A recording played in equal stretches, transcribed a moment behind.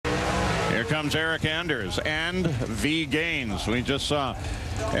Here comes Eric Anders and V. Gaines. We just saw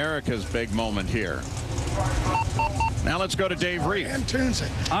Erica's big moment here. Now let's go to Dave Reed.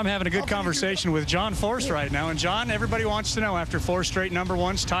 I'm having a good conversation with John Force right now. And John, everybody wants to know, after 4 straight number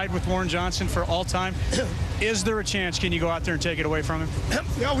ones, tied with Warren Johnson for all time, is there a chance? Can you go out there and take it away from him?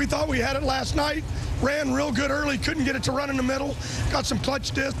 Yeah, we thought we had it last night. Ran real good early, couldn't get it to run in the middle. Got some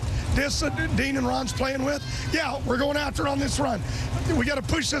clutch discs that Dean and Ron's playing with. Yeah, we're going after it on this run. We got to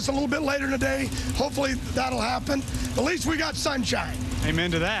push this a little bit later in the day. Hopefully that'll happen. At least we got sunshine.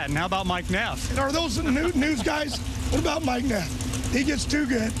 Amen to that. And how about Mike Neff? And are those news guys? What about Mike Neff? He gets too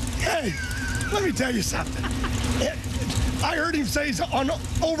good. Hey, let me tell you something. I heard him say he's on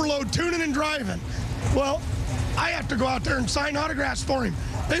overload tuning and driving. Well, I have to go out there and sign autographs for him.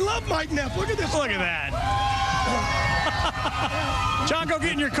 They love Mike Neff. Look at this. Look at that. John, go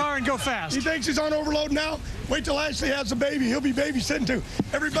get in your car and go fast. He thinks he's on overload now. Wait till Ashley has a baby. He'll be babysitting too.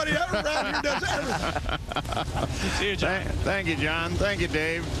 Everybody around here does everything. See you, John. Thank you, John. Thank you,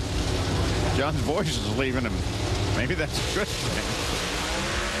 Dave. John's voice is leaving him. Maybe that's a good thing.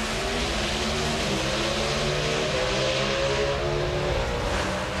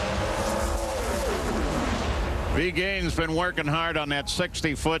 V. Gaines been working hard on that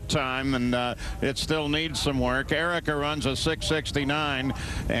 60-foot time, and it still needs some work. Erica runs a 6:69,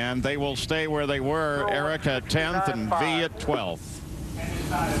 and they will stay where they were. Erica at 10th and V at 12th.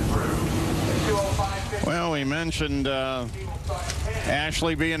 Well, we mentioned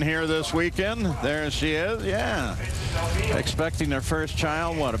Ashley being here this weekend. There she is. Yeah. Expecting their first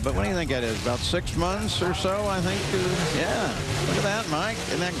child. What do you think that is? About 6 months or so, I think. Yeah. Look at that, Mike.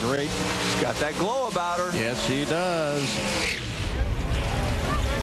 Isn't that great? She's got that glow about her. Yes, she does.